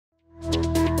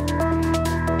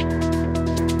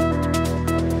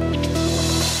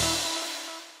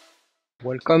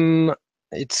Welcome.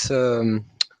 It's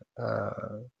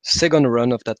second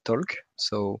run of that talk,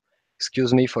 so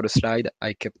excuse me for the slide.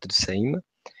 I kept the same.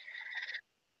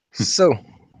 So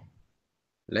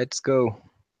let's go.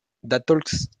 That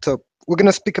talk's top. We're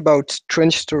gonna speak about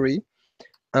strange story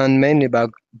and mainly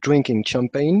about drinking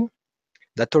champagne.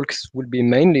 That talks will be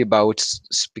mainly about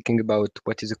speaking about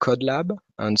what is a code lab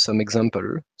and some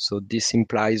example. So this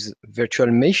implies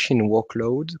virtual machine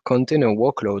workload, container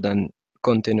workload, and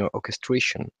container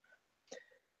orchestration.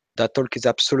 That talk is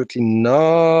absolutely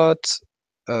not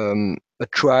a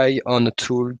try on a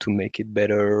tool to make it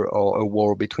better or a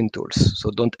war between tools. So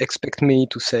don't expect me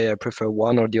to say I prefer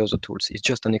one or the other tools. It's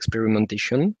just an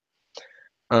experimentation.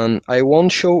 And I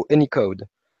won't show any code.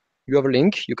 You have a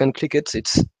link, you can click it.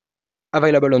 It's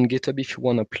available on GitHub if you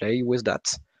want to play with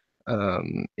that.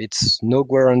 It's no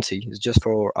guarantee. It's just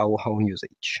for our own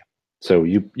usage. So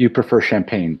you prefer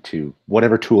Champagne to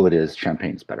whatever tool it is,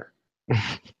 Champagne's better.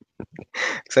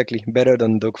 Exactly, better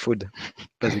than dog food,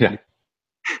 basically.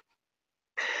 Yeah.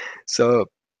 So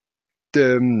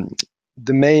the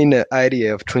main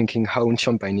idea of drinking own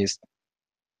champagne is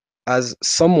as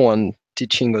someone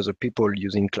teaching other people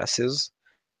using classes,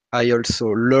 I also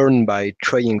learn by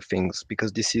trying things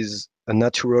because this is a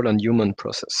natural and human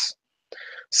process.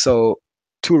 So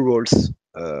two rules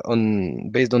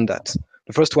based on that.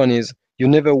 The first one is you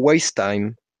never waste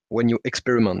time when you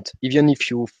experiment. Even if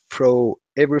you throw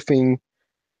everything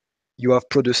you have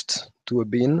produced to a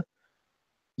bin,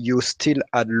 you still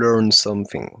had learned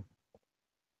something.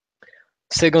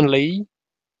 Secondly,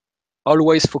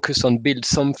 always focus on build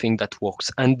something that works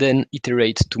and then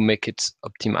iterate to make it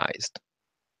optimized.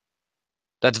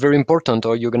 That's very important,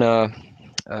 or you're gonna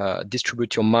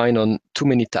distribute your mind on too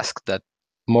many tasks that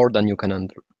more than you can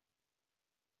handle.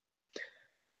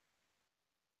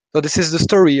 So this is the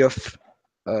story of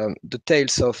the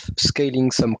tales of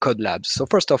scaling some code labs. So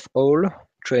first of all,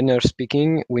 trainer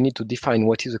speaking, we need to define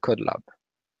what is a code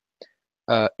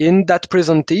lab. In that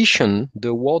presentation,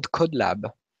 the word code lab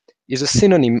is a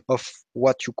synonym of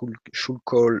what you should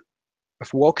call a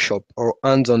workshop or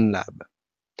hands-on lab.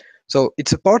 So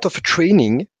it's a part of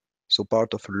training, so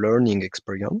part of a learning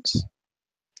experience.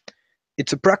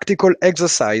 It's a practical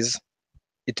exercise.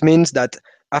 It means that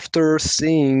after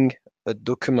seeing a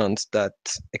document that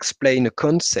explain a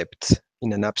concept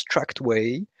in an abstract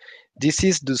way, this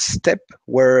is the step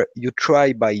where you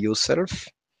try by yourself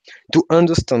to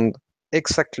understand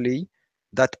exactly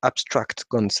that abstract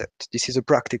concept. This is a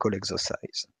practical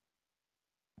exercise.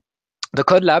 The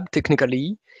code lab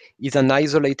technically is an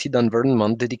isolated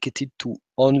environment dedicated to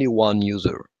only one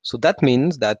user. So that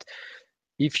means that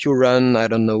if you run, I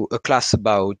don't know, a class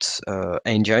about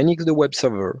Nginx, the web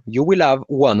server, you will have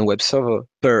one web server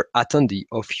per attendee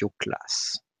of your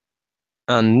class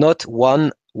and not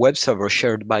one web server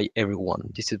shared by everyone.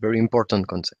 This is a very important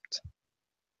concept.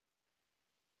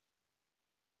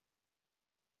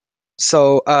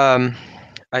 So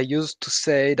I used to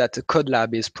say that a code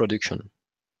lab is production.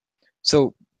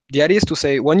 So the idea is to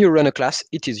say when you run a class,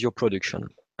 it is your production.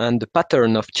 And the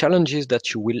pattern of challenges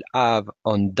that you will have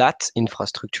on that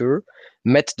infrastructure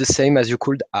met the same as you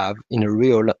could have in a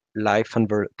real life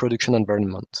production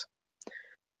environment.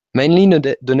 Mainly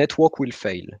the network will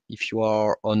fail. If you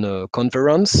are on a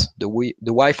conference, the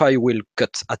Wi-Fi will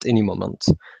cut at any moment.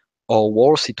 Or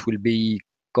worse, it will be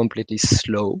completely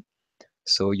slow.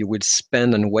 So you will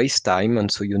spend and waste time,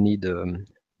 and so you need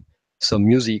some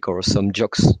music or some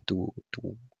jokes to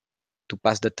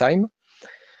pass the time.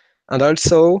 And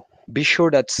also be sure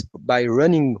that by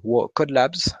running code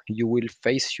labs, you will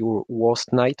face your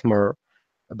worst nightmare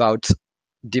about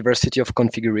diversity of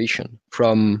configuration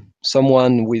from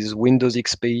someone with Windows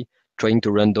XP trying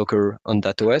to run Docker on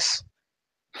that OS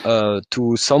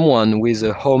to someone with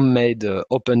a homemade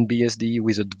OpenBSD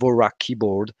with a Dvorak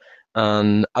keyboard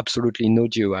and absolutely no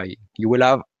GUI. You will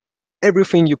have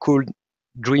everything you could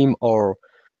dream or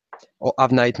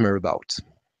have nightmare about.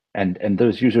 And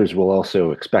those users will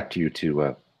also expect you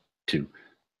to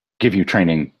give you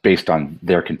training based on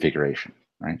their configuration,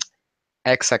 right?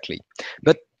 Exactly.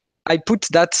 But I put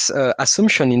that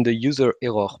assumption in the user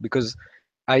error because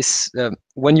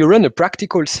when you run a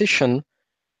practical session,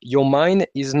 your mind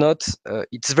is not,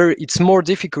 it's more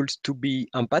difficult to be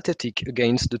empathetic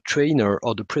against the trainer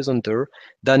or the presenter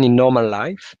than in normal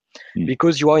life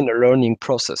because you are in a learning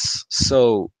process.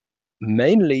 So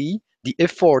mainly the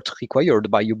effort required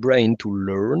by your brain to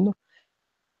learn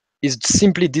is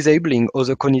simply disabling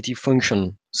other cognitive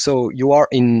function. So you are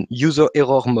in user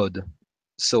error mode.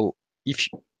 So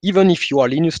even if you are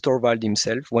Linus Torvald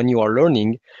himself, when you are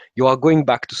learning, you are going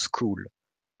back to school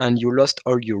and you lost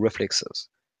all your reflexes.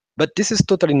 But this is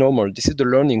totally normal. This is the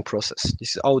learning process.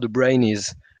 This is how the brain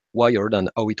is wired and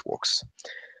how it works.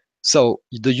 So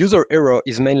the user error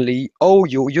is mainly how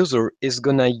your user is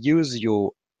gonna use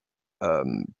your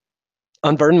um,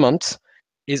 environment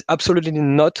is absolutely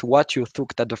not what you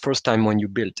thought at the first time when you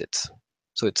built it.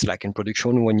 So it's like in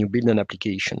production when you build an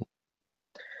application.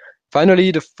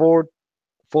 Finally, the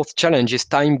fourth challenge is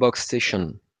time box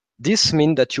session. This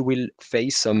means that you will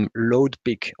face some load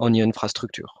peak on your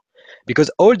infrastructure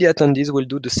because all the attendees will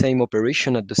do the same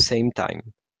operation at the same time.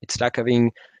 It's like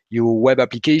having your web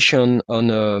application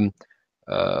uh,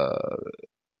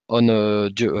 on a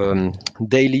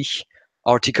daily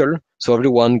article, so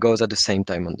everyone goes at the same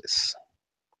time on this.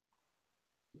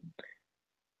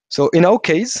 So in our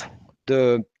case,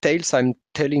 the tales I'm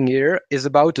telling here is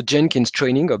about a Jenkins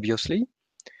training, obviously.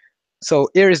 So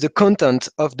here is the content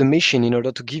of the machine in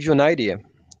order to give you an idea.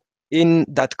 In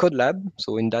that code lab,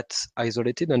 so in that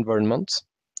isolated environment,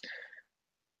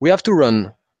 we have to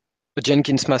run a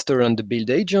Jenkins master and the build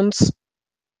agents,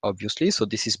 obviously. So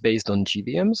this is based on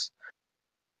GVMs.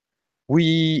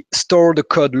 We store the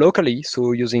code locally,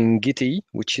 so using Git,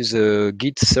 which is a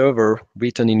Git server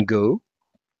written in Go,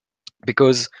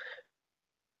 because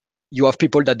you have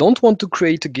people that don't want to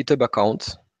create a GitHub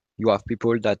account. You have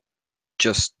people that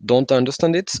just don't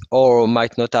understand it or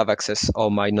might not have access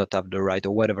or might not have the right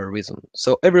or whatever reason.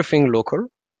 So everything local.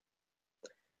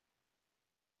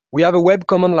 We have a web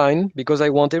command line because I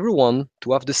want everyone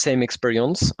to have the same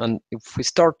experience. And if we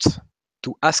start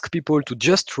to ask people to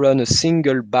just run a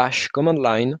single bash command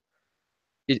line,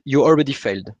 you already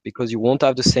failed because you won't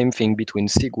have the same thing between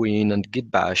Cygwin and Git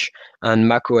bash and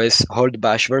macOS old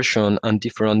bash version and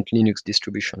different Linux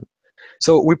distribution.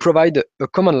 So we provide a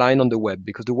command line on the web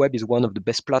because the web is one of the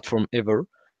best platform ever.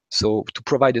 So to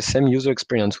provide the same user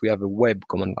experience, we have a web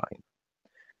command line.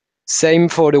 Same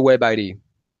for the web ID.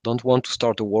 Don't want to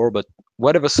start a war, but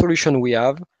whatever solution we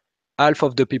have, half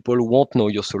of the people won't know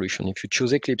your solution. If you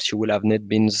choose Eclipse, you will have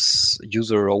NetBeans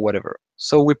user or whatever.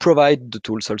 So we provide the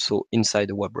tools also inside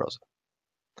the web browser.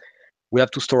 We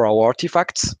have to store our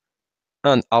artifacts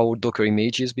and our Docker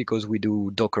images because we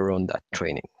do Docker on that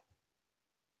training.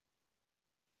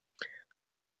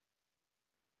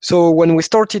 So when we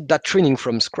started that training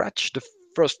from scratch, the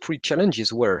first three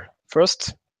challenges were,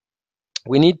 first,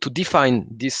 we need to define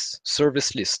this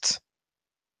service list.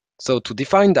 So to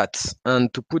define that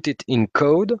and to put it in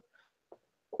code,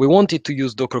 we wanted to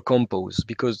use Docker Compose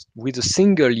because with a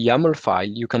single YAML file,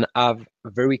 you can have a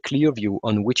very clear view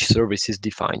on which service is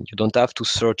defined. You don't have to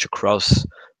search across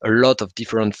a lot of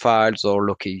different files or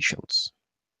locations.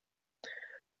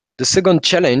 The second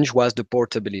challenge was the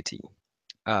portability.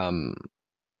 Um,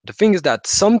 The thing is that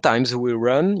sometimes we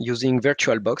run using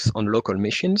VirtualBox on local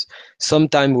machines,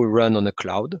 sometimes we run on a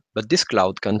cloud, but this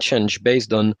cloud can change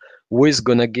based on who is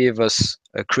going to give us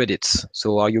credits.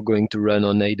 So are you going to run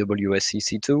on AWS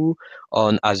EC2,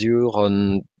 on Azure,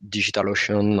 on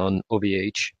DigitalOcean, on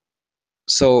OVH?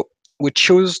 So we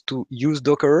choose to use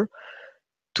Docker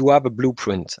to have a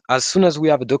blueprint. As soon as we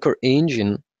have a Docker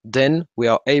engine, then we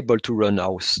are able to run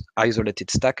our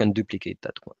isolated stack and duplicate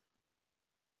that one.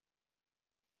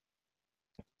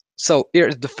 So here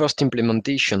is the first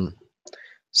implementation.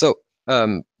 So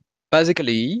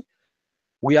basically,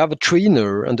 we have a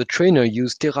trainer, and the trainer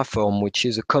uses Terraform, which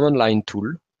is a command line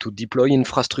tool to deploy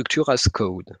infrastructure as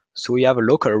code. So we have a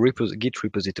local Git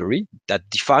repository that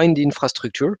defines the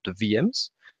infrastructure, the VMs,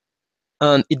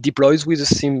 and it deploys with a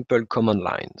simple command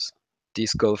lines.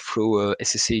 This goes through a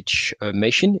SSH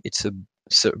machine. It's a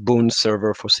Bones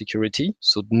server for security,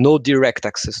 so no direct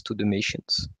access to the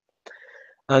machines.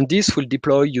 And this will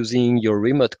deploy using your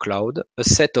remote cloud a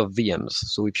set of VMs.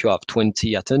 So if you have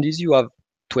 20 attendees, you have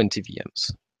 20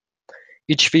 VMs.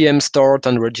 Each VM start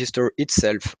and register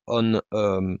itself on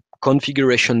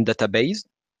configuration database,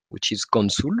 which is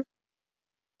console.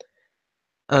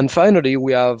 And finally,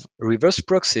 we have reverse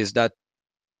proxies that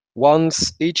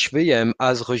once each VM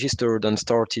has registered and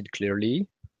started clearly,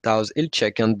 does ill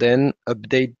check and then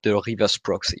update the reverse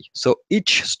proxy. So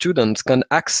each student can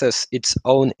access its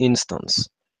own instance.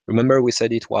 Remember, we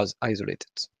said it was isolated.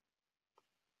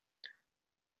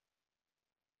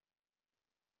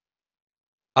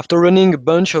 After running a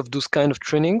bunch of those kind of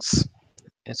trainings,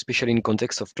 especially in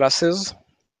context of classes,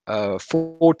 4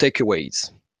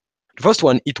 takeaways. The first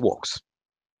one, it works.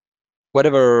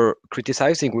 Whatever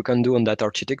criticizing we can do on that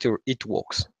architecture, it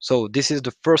works. So this is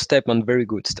the first step and very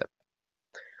good step.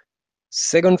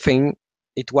 Second thing,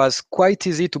 it was quite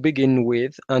easy to begin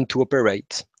with and to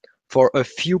operate for a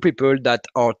few people that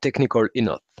are technical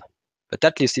enough. But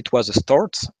at least it was a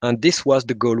start, and this was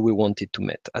the goal we wanted to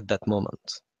meet at that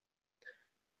moment.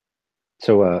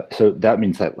 So that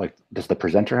means that, like, does the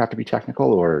presenter have to be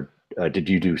technical, or did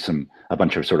you do a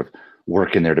bunch of sort of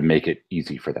work in there to make it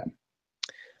easy for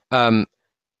them?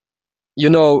 You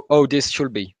know how this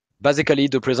should be. Basically,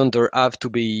 the presenter have to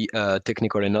be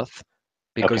technical enough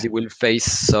because Okay, it will face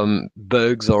some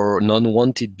bugs or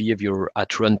non-wanted behavior at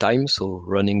runtime, so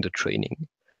running the training.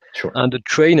 sure. And the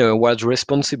trainer was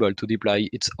responsible to deploy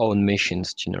its own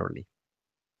machines generally.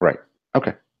 Right.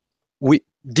 Okay. We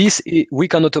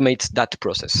can automate that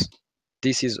process.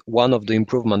 This is one of the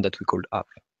improvement that we could have,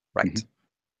 right? Hmm.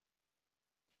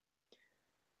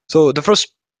 So the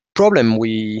first problem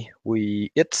we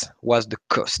hit was the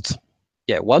cost.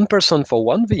 Yeah, one person for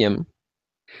one VM,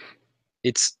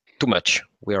 it's too much.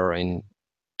 We are in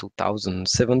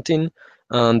 2017,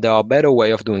 and there are better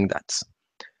way of doing that.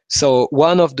 So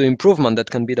one of the improvement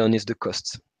that can be done is the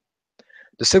cost.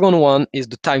 The second one is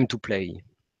the time to play.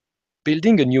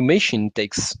 Building a new machine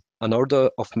takes an order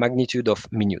of magnitude of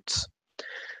minutes.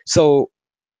 So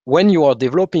when you are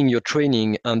developing your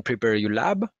training and prepare your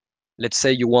lab, let's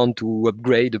say you want to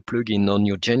upgrade a plugin on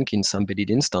your Jenkins embedded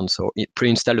instance or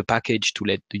pre-install a package to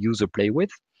let the user play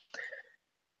with,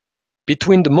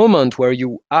 between the moment where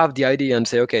you have the idea and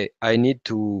say, okay, I need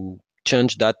to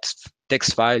change that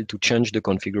text file to change the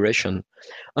configuration,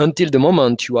 until the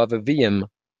moment you have a VM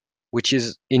which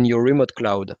is in your remote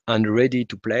cloud and ready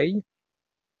to play,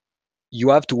 you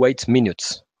have to wait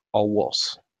minutes or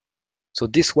worse. So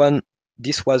this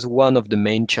was one of the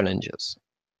main challenges.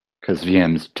 Because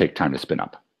VMs take time to spin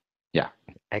up. Yeah.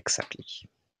 Exactly.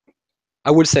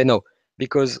 I will say no,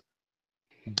 because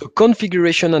the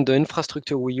configuration and the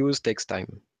infrastructure we use takes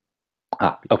time.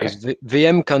 Ah, okay. Because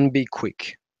VM can be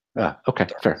quick. Okay,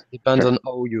 fair, Depends fair. on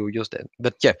how you use them.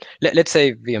 But yeah, let's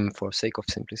say VM for sake of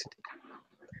simplicity.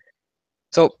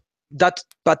 So that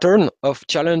pattern of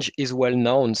challenge is well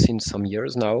known since some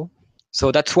years now.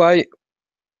 So that's why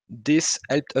this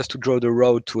helped us to draw the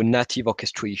road to a native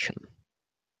orchestration.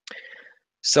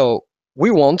 So we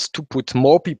want to put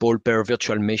more people per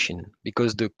virtual machine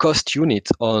because the cost unit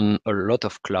on a lot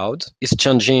of clouds is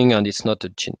changing and it's not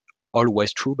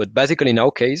always true. But basically in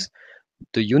our case,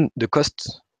 the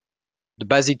cost, the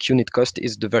basic unit cost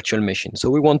is the virtual machine. So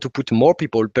we want to put more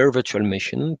people per virtual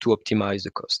machine to optimize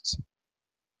the costs.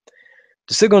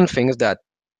 The second thing is that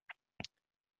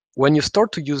when you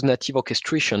start to use native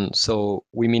orchestration, so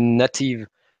we mean native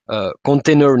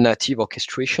container native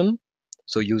orchestration,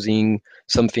 so using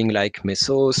something like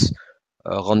Mesos,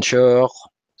 Rancher,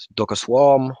 Docker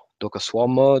Swarm, Docker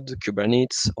Swarm Mode,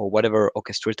 Kubernetes, or whatever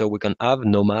orchestrator we can have,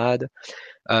 Nomad.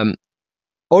 Um,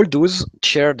 all those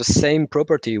share the same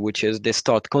property, which is they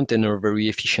start container very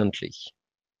efficiently.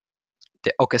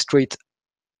 They orchestrate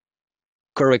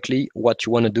correctly what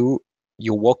you want to do,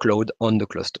 your workload on the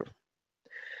cluster.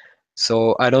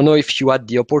 So I don't know if you had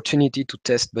the opportunity to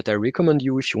test, but I recommend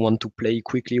you, if you want to play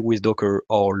quickly with Docker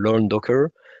or learn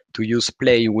Docker, to use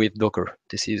Play with Docker.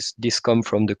 This come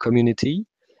from the community,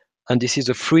 and this is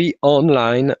a free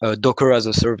online Docker as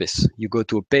a service. You go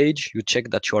to a page, you check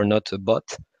that you are not a bot,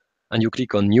 and you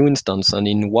click on New Instance, and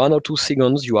in 1 or 2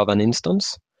 seconds you have an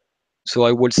instance. So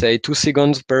I would say 2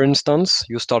 seconds per instance.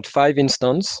 You start 5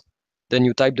 instances, then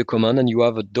you type the command, and you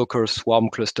have a Docker Swarm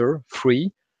cluster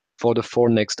free for the 4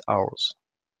 next hours.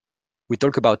 We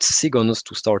talk about seconds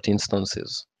to start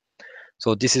instances.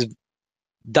 So this is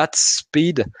that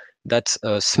speed, that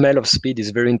smell of speed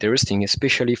is very interesting,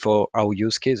 especially for our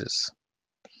use cases.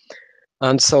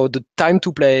 And so the time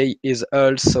to play is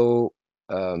also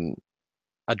um,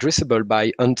 addressable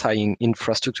by untying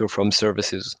infrastructure from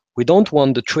services. We don't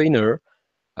want the trainer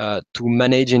to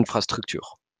manage infrastructure.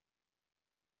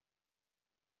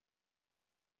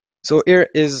 So here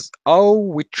is how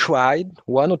we tried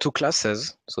 1 or 2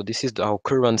 classes. So this is our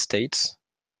current states,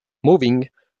 moving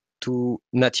to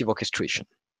native orchestration.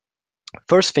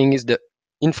 First thing is the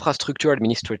infrastructure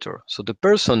administrator. So the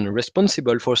person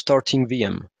responsible for starting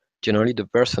VM, generally the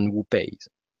person who pays.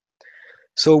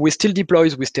 So we still deploy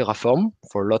with Terraform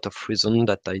for a lot of reasons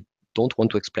that I don't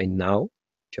want to explain now.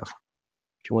 If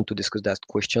you want to discuss that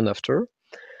question after.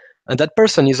 And that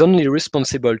person is only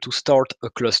responsible to start a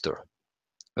cluster,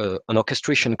 an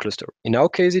orchestration cluster. In our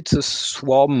case, it's a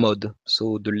Swarm mod,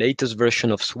 so the latest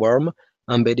version of Swarm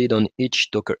embedded on each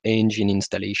Docker engine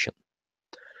installation.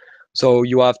 So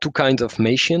you have two kinds of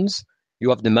machines. You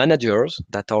have the managers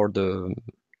that are the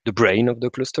brain of the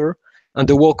cluster, and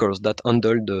the workers that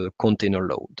handle the container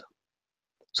load.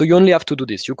 So you only have to do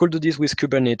this. You could do this with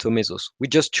Kubernetes or Mesos. We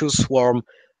just choose Swarm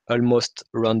almost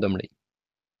randomly.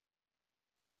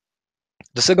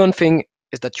 The second thing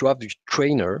is that you have the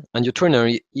trainer, and your trainer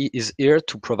is here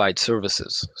to provide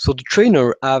services. So the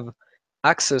trainer have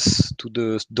access to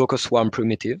the Docker Swarm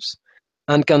primitives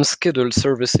and can schedule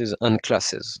services and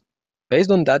classes.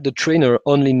 Based on that, the trainer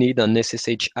only need an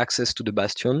SSH access to the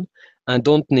bastion and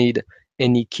don't need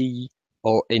any key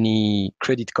or any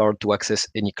credit card to access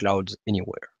any clouds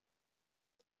anywhere.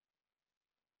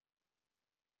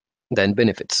 Then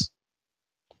benefits.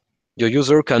 Your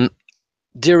user can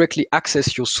directly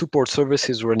access your support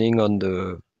services running on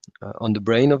the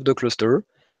brain of the cluster,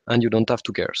 and you don't have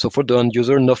to care. So for the end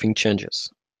user, nothing changes,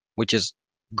 which is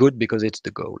good because it's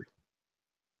the goal.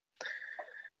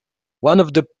 One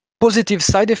of the positive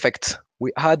side effects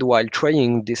we had while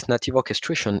trying this native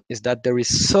orchestration is that there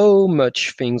is so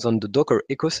much things on the Docker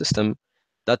ecosystem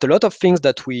that a lot of things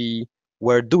that we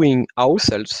were doing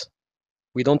ourselves,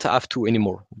 we don't have to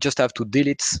anymore. We just have to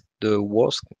delete the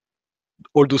worst,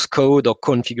 all those code or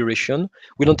configuration.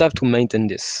 We don't have to maintain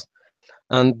this.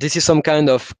 And this is some kind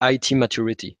of IT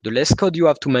maturity. The less code you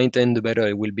have to maintain, the better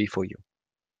it will be for you.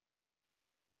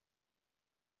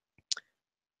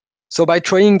 So by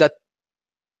trying that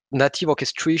native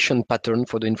orchestration pattern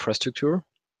for the infrastructure,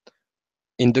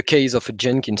 in the case of a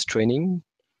Jenkins training,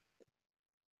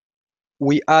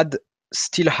 we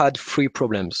still had three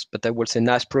problems, but I would say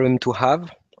nice problem to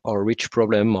have, or rich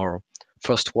problem, or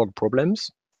first world problems.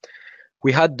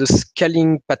 We had the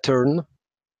scaling pattern,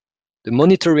 the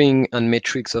monitoring and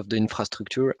metrics of the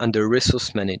infrastructure, and the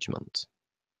resource management.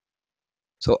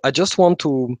 So I just want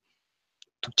to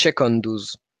check on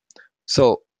those.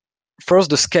 So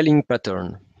first, the scaling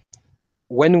pattern.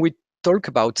 When we talk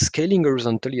about scaling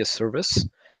horizontally a service,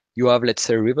 you have, let's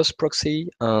say, reverse proxy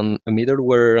and a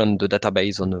middleware and the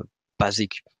database on a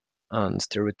basic and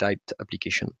stereotyped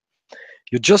application.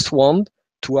 You just want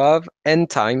to have n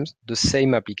times the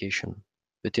same application.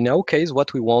 But in our case,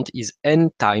 what we want is n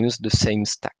times the same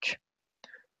stack.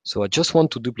 So I just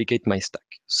want to duplicate my stack.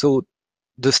 So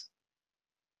the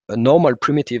normal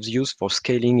primitives used for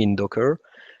scaling in Docker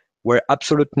were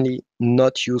absolutely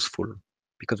not useful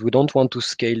because we don't want to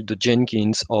scale the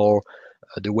Jenkins or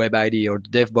the web ID or the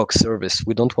DevBox service.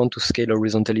 We don't want to scale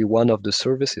horizontally one of the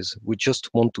services. We just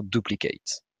want to duplicate.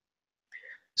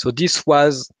 So this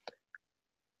was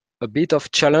a bit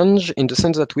of challenge in the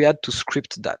sense that we had to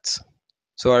script that.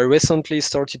 So I recently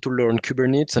started to learn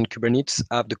Kubernetes, and Kubernetes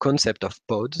have the concept of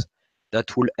pods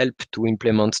that will help to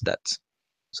implement that.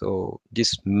 So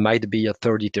this might be a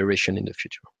third iteration in the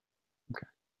future.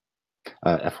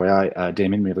 Okay. FYI,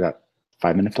 Damien, we've got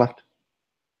 5 minutes left.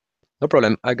 No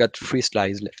problem. I got 3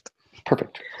 slides left.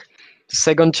 Perfect.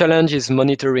 Second challenge is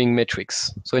monitoring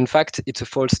metrics. So in fact, it's a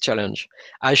false challenge.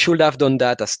 I should have done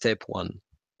that as step 1.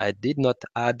 I did not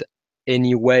add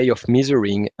any way of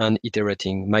measuring and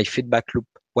iterating. My feedback loop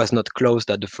was not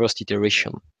closed at the first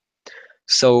iteration.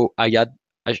 So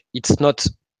it's not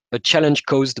a challenge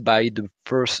caused by the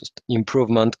first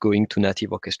improvement going to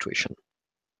native orchestration.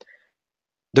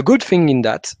 The good thing in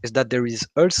that is that there is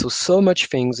also so much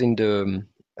things in the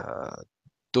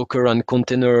Docker and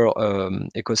container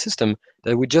ecosystem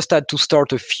that we just had to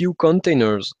start a few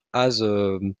containers as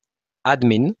an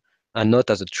admin and not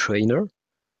as a trainer.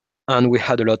 And we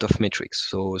had a lot of metrics.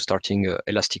 So starting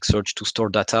Elasticsearch to store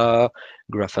data,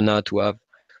 Grafana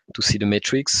to see the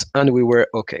metrics, and we were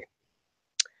okay.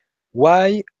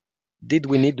 Why did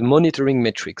we need monitoring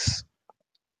metrics?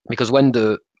 Because when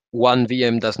the one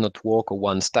VM does not work or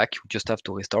one stack, you just have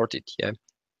to restart it, yeah?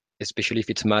 Especially if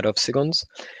it's a matter of seconds.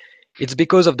 It's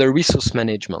because of the resource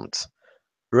management.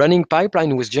 Running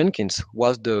pipeline with Jenkins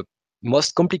was the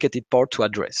most complicated part to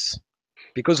address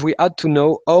because we had to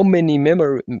know how many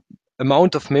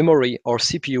amount of memory or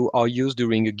CPU are used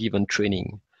during a given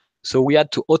training. So we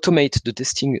had to automate the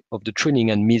testing of the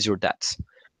training and measure that.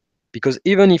 Because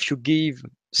even if you give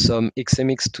some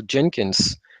XMX to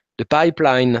Jenkins, the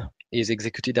pipeline is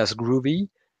executed as Groovy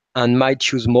and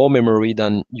might use more memory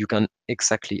than you can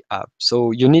exactly have.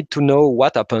 So you need to know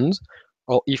what happens,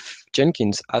 or if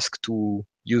Jenkins asks to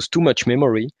use too much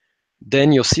memory,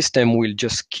 then your system will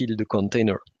just kill the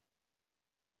container.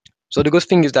 So the good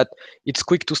thing is that it's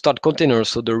quick to start containers,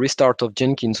 so the restart of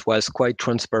Jenkins was quite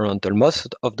transparent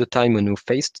most of the time when we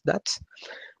faced that.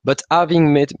 But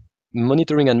having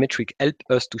monitoring and metric help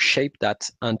us to shape that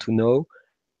and to know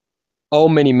how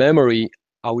many memory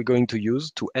are we going to use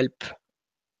to help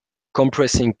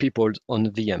compressing people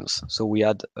on VMs. So we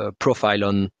had a profile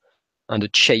on and a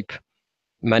shape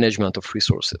management of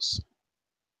resources.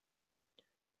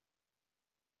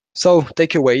 So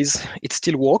takeaways, it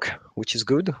still works, which is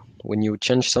good. When you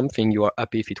change something, you are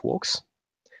happy if it works.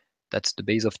 That's the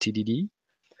base of TDD.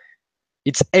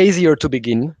 It's easier to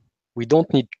begin. We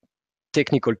don't need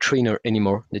technical trainer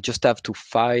anymore. They just have to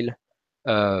file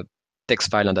a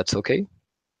text file and that's okay.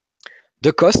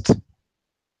 The cost,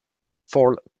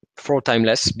 four times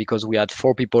less because we had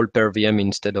 4 people per VM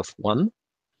instead of 1.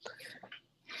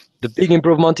 The big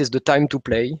improvement is the time to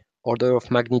play, order of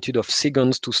magnitude of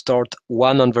seconds to start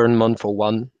one environment for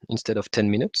 1 instead of 10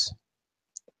 minutes.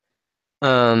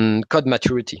 And code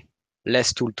maturity,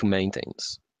 less tool to maintain.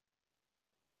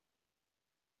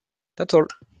 That's all.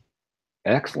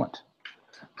 Excellent.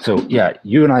 So yeah,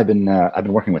 you and I've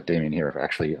been working with Damien here,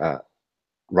 actually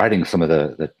writing some of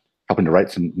the helping to write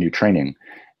some new training,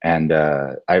 and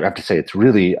I have to say it's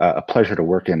really a pleasure to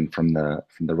work in from the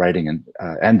writing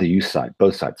and the use side,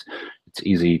 both sides. It's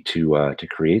easy to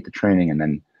create the training, and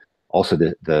then also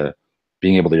the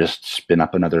being able to just spin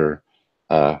up another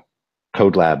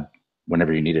code lab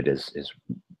whenever you need it is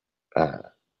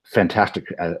fantastic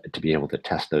to be able to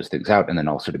test those things out, and then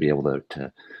also to be able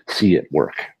to see it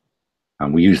work.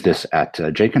 We use this at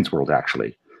Jenkins World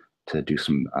actually to do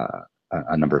some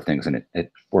a number of things, and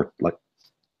it worked like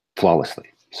flawlessly.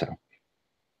 So,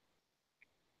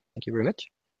 thank you very much.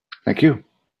 Thank you.